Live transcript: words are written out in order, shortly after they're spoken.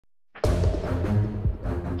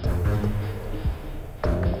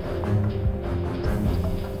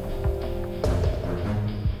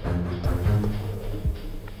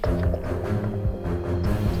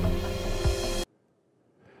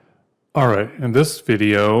All right, in this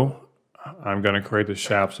video, I'm going to create the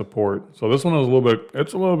shaft support. So this one is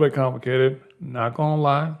it's a little bit complicated. Not going to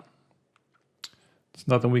lie. It's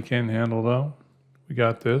nothing we can't handle though. We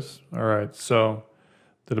got this. All right, so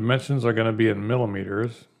the dimensions are going to be in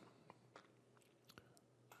millimeters.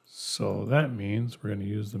 So that means we're going to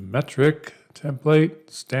use the metric template,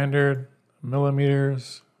 standard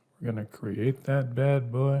millimeters. We're going to create that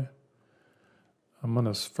bad boy. I'm going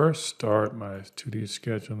to first start my 2D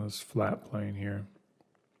sketch on this flat plane here.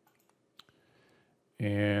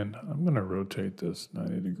 And I'm going to rotate this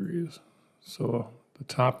 90 degrees. So the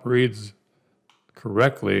top reads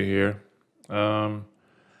correctly here. I'm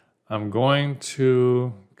going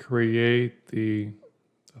to create the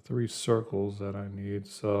 3 circles that I need.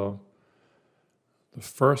 So the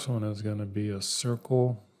first one is going to be a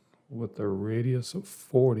circle with a radius of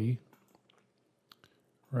 40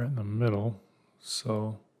 right in the middle.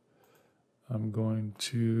 So I'm going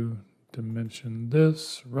to dimension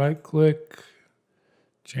this, right click,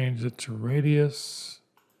 change it to radius.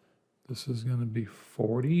 This is going to be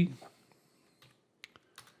 40.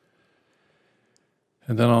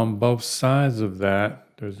 And then on both sides of that,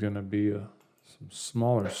 there's going to be some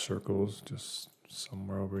smaller circles, just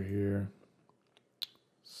somewhere over here,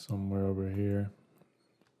 somewhere over here.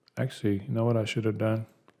 Actually, you know what I should have done?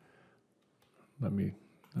 Let me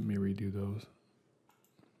redo those.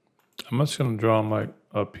 I'm just going to draw them like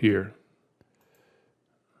up here.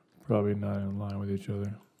 Probably not in line with each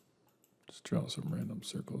other. Just draw some random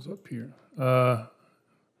circles up here. And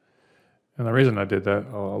the reason I did that,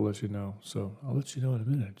 I'll let you know. So I'll let you know in a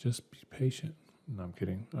minute. Just be patient. No, I'm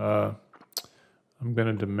kidding. I'm going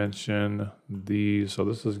to dimension these. So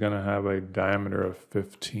this is going to have a diameter of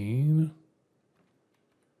 15.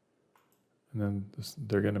 And then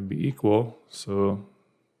they're going to be equal. So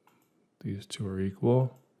these two are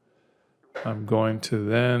equal. I'm going to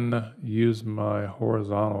then use my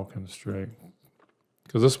horizontal constraint,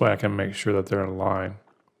 because this way I can make sure that they're in line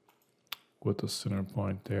with the center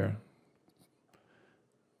point there.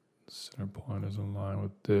 The center point is in line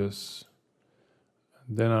with this.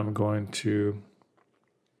 And then I'm going to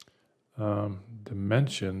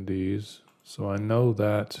dimension these. So I know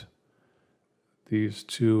that these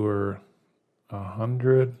two are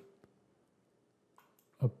 100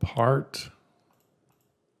 apart.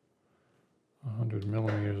 100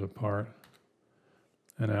 millimeters apart.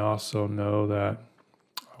 And I also know that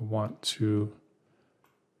I want to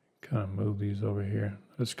kind of move these over here.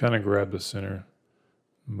 Just kind of grab the center,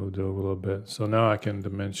 moved it over a little bit. So now I can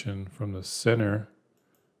dimension from the center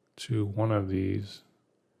to one of these,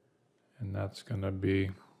 and that's going to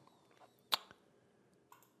be,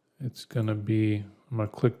 I'm going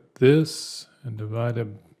to click this and divide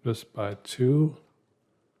this by 2.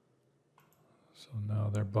 So now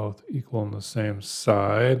they're both equal on the same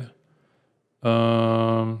side.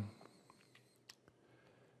 That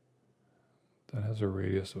has a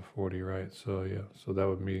radius of 40, right? So yeah, so that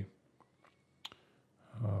would be,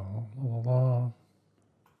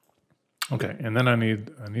 okay, and then I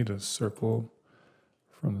need a circle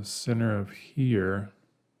from the center of here.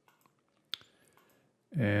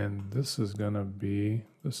 And this is going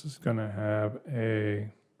to have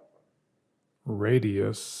a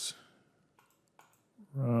radius.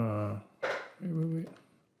 Wait.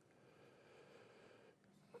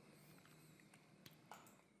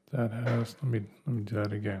 That has, let me do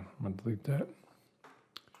that again. I'm going to delete that.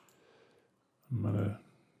 I'm going to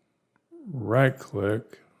right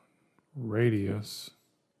click, radius.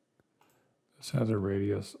 This has a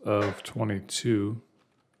radius of 22.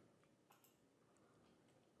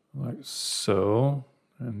 Like so.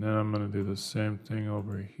 And then I'm going to do the same thing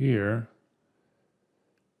over here.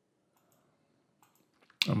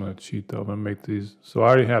 I'm going to cheat though. I'm going to make these. So I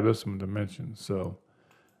already have this in dimension. So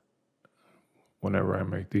whenever I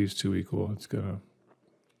make these two equal, this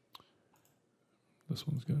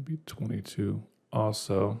one's going to be 22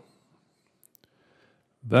 also.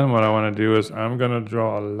 Then what I want to do is I'm going to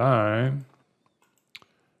draw a line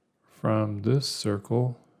from this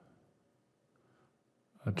circle.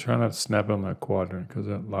 I try not to snap it on that quadrant because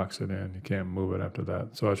that locks it in. You can't move it after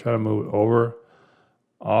that. So I try to move it over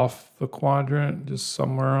off the quadrant, just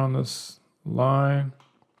somewhere on this line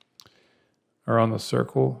or on the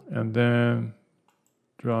circle, and then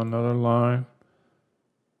draw another line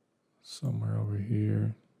somewhere over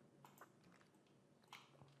here.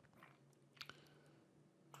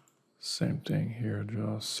 Same thing here,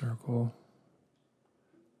 draw a circle.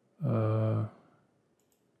 That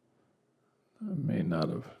may not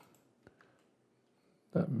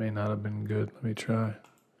have been good. Let me try.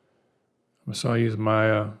 So I use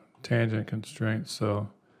my tangent constraint, so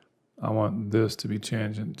I want this to be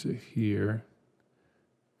tangent to here,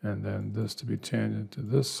 and then this to be tangent to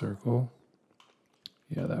this circle.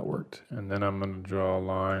 Yeah, that worked. And then I'm going to draw a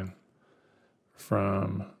line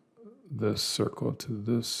from this circle to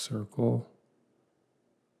this circle.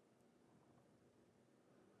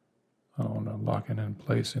 I don't want to lock it in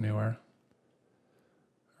place anywhere.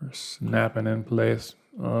 Or snapping in place.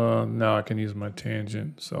 Now I can use my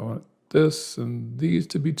tangent. So I want this and these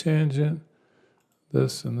to be tangent.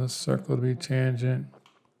 This and this circle to be tangent.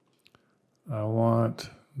 I want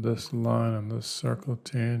this line and this circle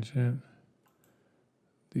tangent.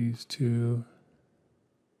 These two.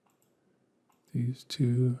 These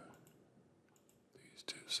two. These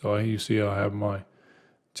two. So you see I have my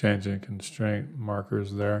tangent constraint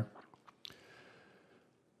markers there.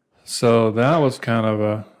 So that was kind of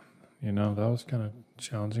a, that was kind of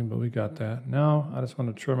challenging, but we got that. Now I just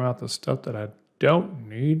want to trim out the stuff that I don't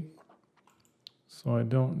need. So I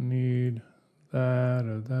don't need that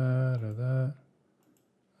or that or that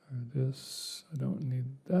or this. I don't need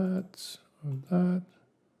that or that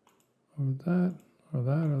or that or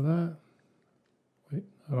that or that. Wait,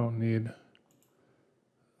 I don't need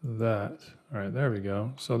that. All right, there we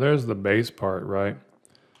go. So there's the base part, right?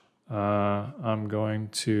 I'm going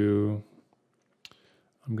to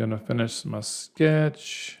finish my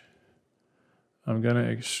sketch. I'm going to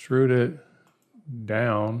extrude it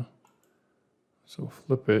down. So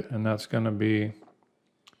flip it, and that's going to be,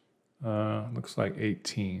 looks like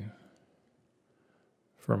 18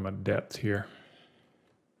 for my depth here.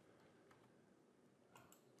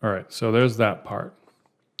 All right, so there's that part.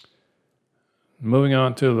 Moving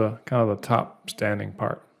on to the kind of the top standing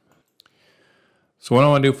part. So what I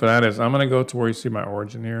want to do for that is I'm going to go to where you see my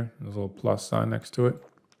origin here. There's a little plus sign next to it.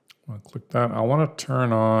 I'm going to click that. I want to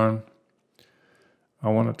turn on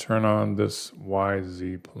this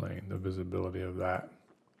YZ plane, the visibility of that,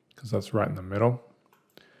 because that's right in the middle.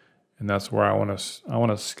 And that's where I want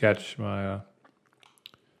to sketch my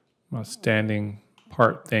my standing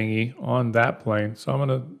part thingy on that plane. So I'm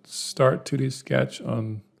going to start 2D sketch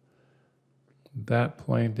on that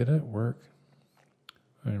plane. Did it work?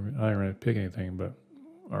 I didn't really pick anything, but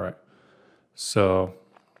all right. So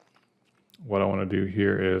what I want to do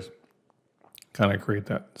here is kind of create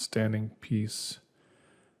that standing piece.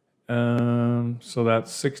 So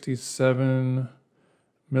that's 67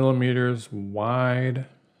 millimeters wide.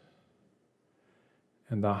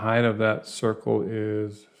 And the height of that circle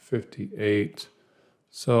is 58.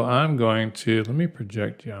 So I'm going to, let me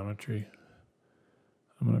project geometry.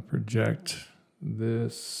 I'm going to project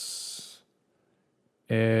this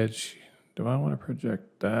edge. Do I want to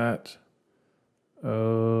project that?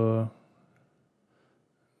 Nah,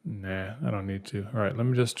 I don't need to. All right, let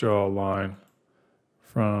me just draw a line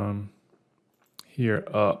from here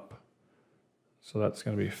up. So that's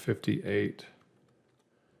going to be 58.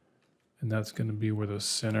 And that's going to be where the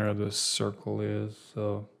center of this circle is.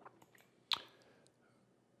 So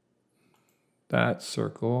that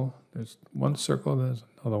circle, there's one circle, there's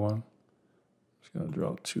another one. I'm just going to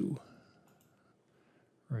draw two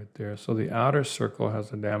right there. So the outer circle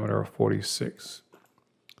has a diameter of 46.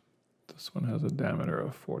 This one has a diameter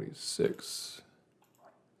of 46.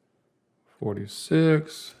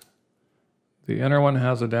 46. The inner one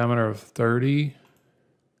has a diameter of 30.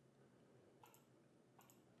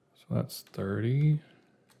 So that's 30.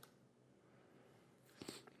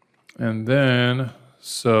 And then,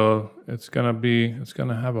 so it's going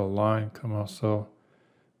to have a line come off. So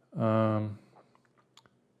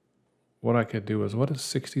what I could do is, what is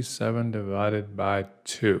 67 divided by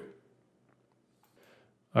 2?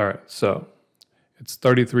 All right, so it's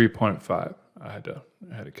 33.5. I had to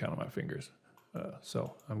count on my fingers.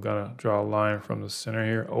 So I'm going to draw a line from the center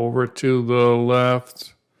here over to the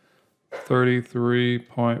left,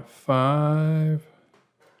 33.5.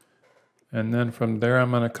 And then from there,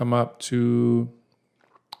 I'm going to come up to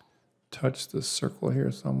touch this circle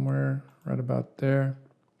here somewhere, right about there.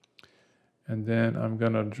 And then I'm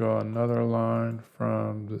going to draw another line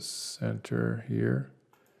from the center here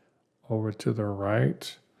over to the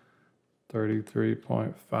right,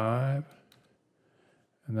 33.5.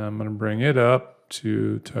 And then I'm going to bring it up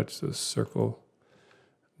to touch this circle.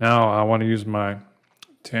 Now I want to use my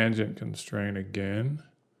tangent constraint again.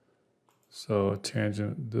 So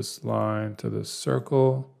tangent this line to this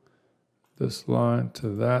circle, this line to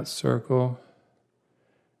that circle,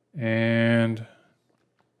 and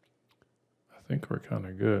I think we're kind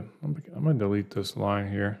of good. I'm going to delete this line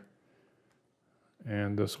here,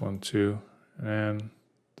 and this one too, and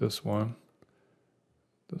this one,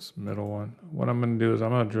 this middle one. What I'm going to do is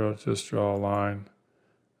I'm going to just draw a line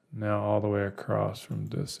now all the way across from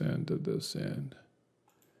this end to this end.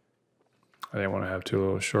 I didn't want to have two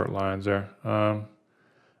little short lines there. I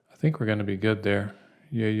think we're going to be good there.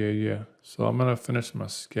 Yeah. So I'm going to finish my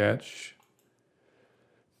sketch.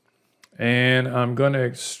 And I'm going to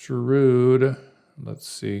extrude, let's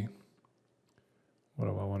see. What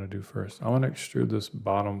do I want to do first? I want to extrude this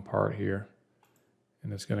bottom part here.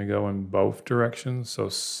 And it's going to go in both directions, so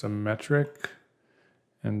symmetric.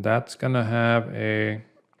 And that's going to have a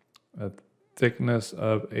thickness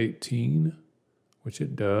of 18, which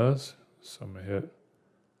it does. So I'm going to hit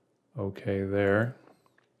OK there.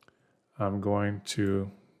 I'm going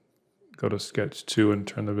to go to Sketch 2 and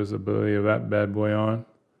turn the visibility of that bad boy on.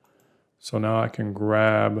 So now I can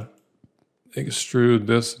extrude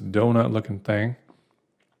this donut looking thing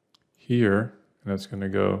here, and it's going to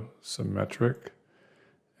go symmetric.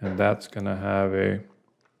 And that's going to have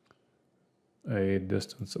a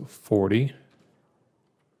distance of 40,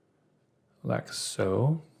 like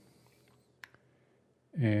so.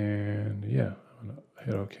 And yeah, I'm going to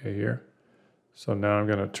hit OK here. So now I'm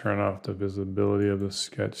going to turn off the visibility of the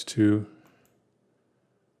Sketch 2.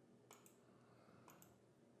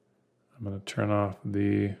 I'm going to turn off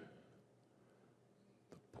the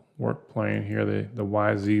work plane here, the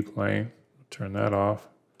YZ plane. Turn that off.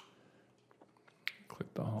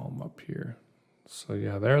 Click the home up here. So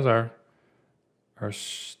yeah, there's our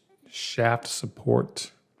shaft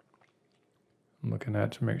support. I'm looking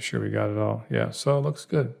at to make sure we got it all. Yeah, so it looks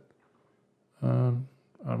good.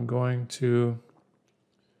 I'm going to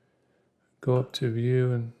go up to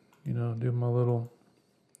view and, do my little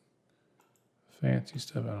fancy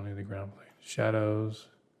stuff. I don't need the ground plane. Shadows,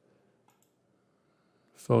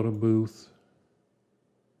 photo booth.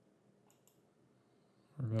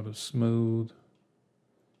 We're going to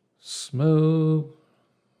smooth,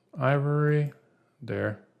 ivory,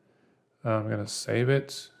 there. I'm going to save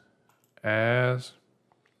it as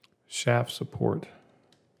shaft support.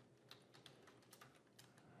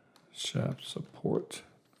 Shaft support.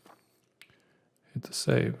 Hit the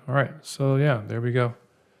save. All right, so yeah, there we go.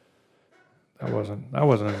 That wasn't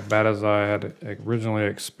as bad as I had originally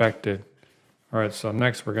expected. All right, so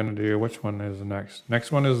next we're going to do, which one is the next?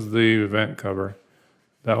 Next one is the event cover.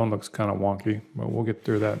 That one looks kind of wonky, but we'll get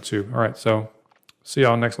through that too. All right, so see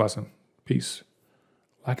y'all next lesson. Peace.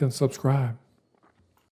 Like and subscribe.